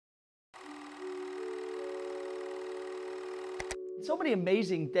So many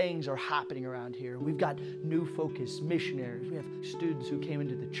amazing things are happening around here. We've got New Focus missionaries. We have students who came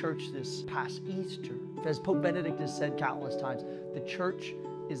into the church this past Easter. As Pope Benedict has said countless times, the church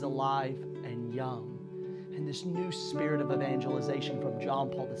is alive and young. And this new spirit of evangelization from John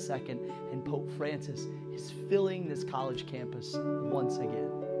Paul II and Pope Francis is filling this college campus once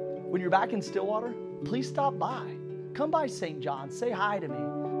again. When you're back in Stillwater, please stop by. Come by St. John, say hi to me.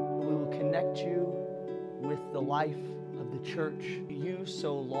 We will connect you with the life of the church you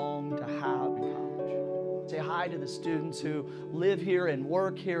so long to have in college. Say hi to the students who live here and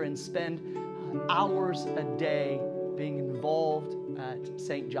work here and spend hours a day being involved at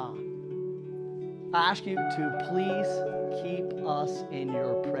St. John. I ask you to please keep us in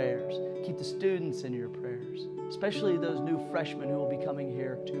your prayers. Keep the students in your prayers, especially those new freshmen who will be coming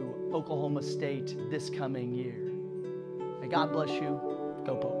here to Oklahoma State this coming year. May God bless you.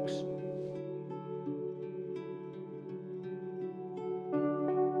 Go Pokes.